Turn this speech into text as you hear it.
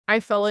I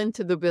fell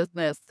into the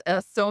business,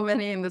 as so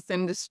many in this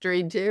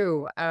industry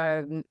do.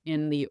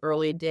 In the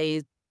early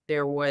days,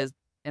 there was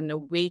an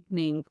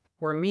awakening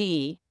for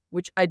me,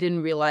 which I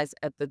didn't realize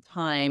at the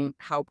time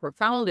how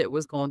profound it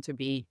was going to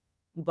be.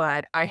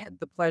 But I had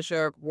the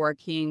pleasure of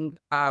working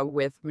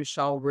with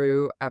Michelle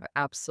Roux of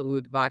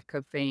Absolute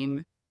Vodka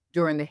fame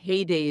during the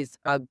heydays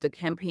of the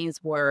campaigns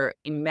were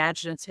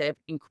imaginative,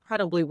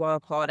 incredibly well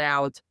thought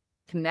out,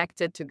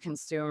 connected to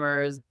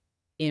consumers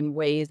in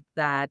ways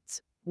that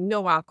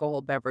no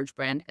alcohol beverage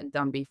brand had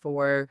done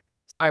before.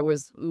 I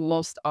was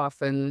most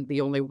often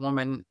the only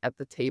woman at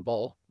the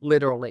table,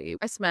 literally.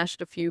 I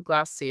smashed a few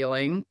glass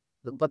ceilings,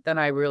 but then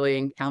I really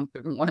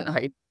encountered one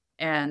night.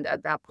 And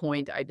at that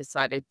point, I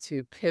decided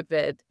to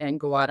pivot and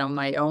go out on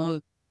my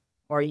own.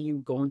 Are you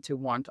going to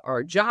want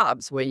our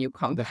jobs when you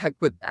come back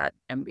with that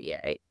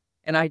MBA?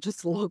 And I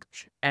just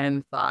looked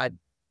and thought,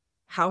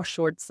 how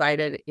short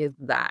sighted is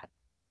that?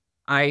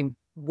 I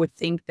would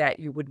think that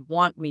you would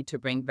want me to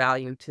bring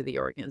value to the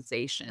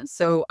organization.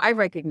 So I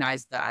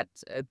recognized that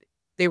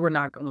they were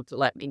not going to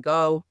let me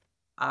go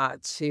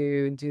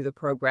to do the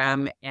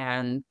program.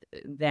 And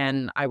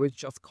then I was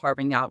just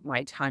carving out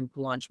my time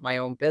to launch my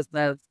own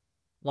business,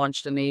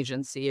 launched an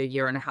agency a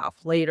year and a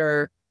half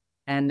later,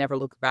 and never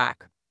looked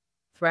back.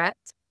 Threat,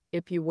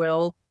 if you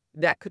will,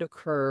 that could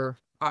occur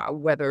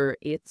whether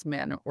it's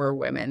men or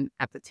women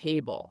at the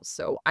table.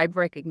 So I've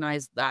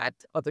recognized that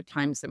other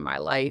times in my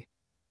life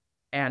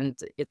and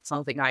it's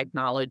something I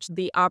acknowledge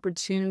the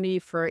opportunity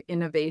for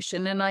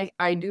innovation. And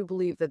I do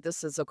believe that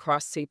this is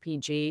across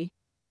CPG,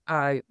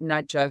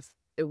 not just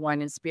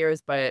wine and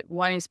spirits, but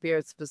wine and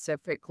spirits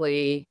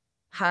specifically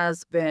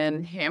has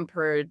been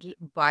hampered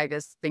by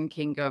this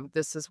thinking of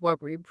this is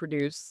what we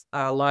produce.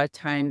 A lot of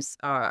times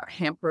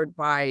hampered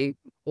by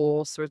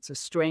all sorts of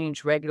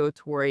strange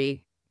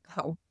regulatory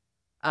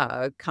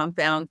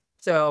compounds.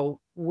 So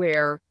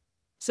where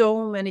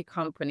so many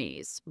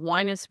companies,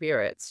 wine and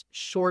spirits,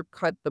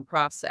 shortcut the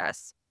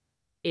process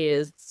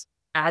is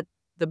at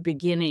the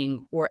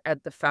beginning or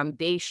at the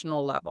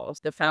foundational levels.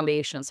 The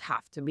foundations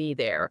have to be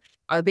there.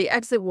 The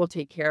exit will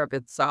take care of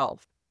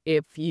itself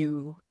if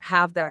you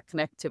have that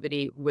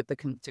connectivity with the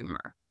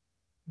consumer.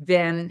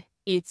 Then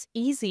it's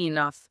easy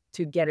enough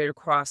to get it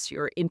across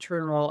your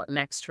internal and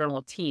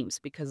external teams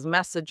because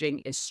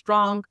messaging is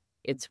strong,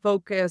 it's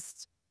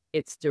focused,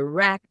 it's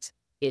direct,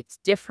 it's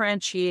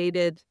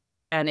differentiated,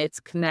 and it's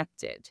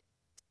connected.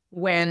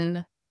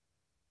 When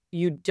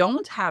you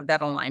don't have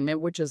that alignment,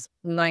 which is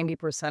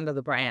 90% of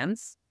the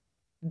brands,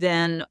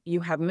 then you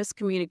have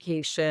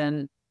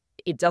miscommunication.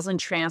 It doesn't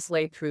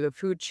translate through the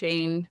food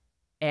chain.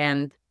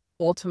 And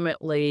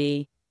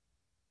ultimately,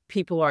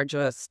 people are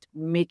just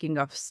making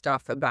up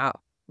stuff about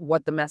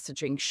what the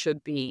messaging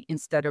should be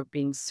instead of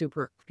being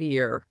super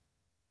clear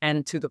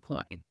and to the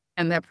point.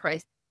 And that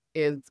price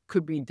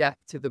could be death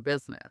to the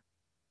business.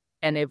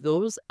 And if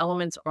those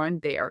elements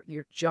aren't there,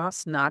 you're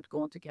just not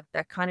going to get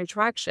that kind of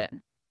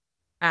traction.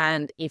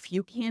 And if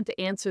you can't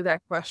answer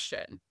that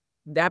question,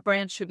 that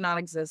brand should not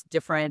exist.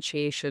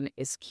 Differentiation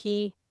is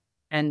key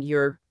and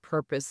your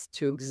purpose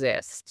to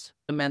exist,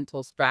 the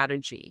mental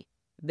strategy.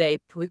 They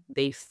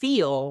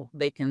feel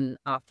they can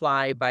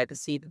fly by the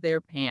seat of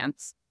their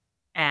pants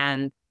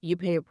and you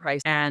pay a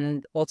price.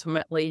 And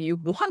ultimately, you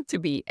want to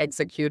be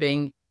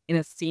executing in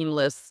a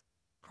seamless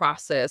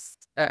process.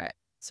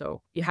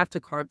 So you have to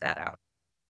carve that out.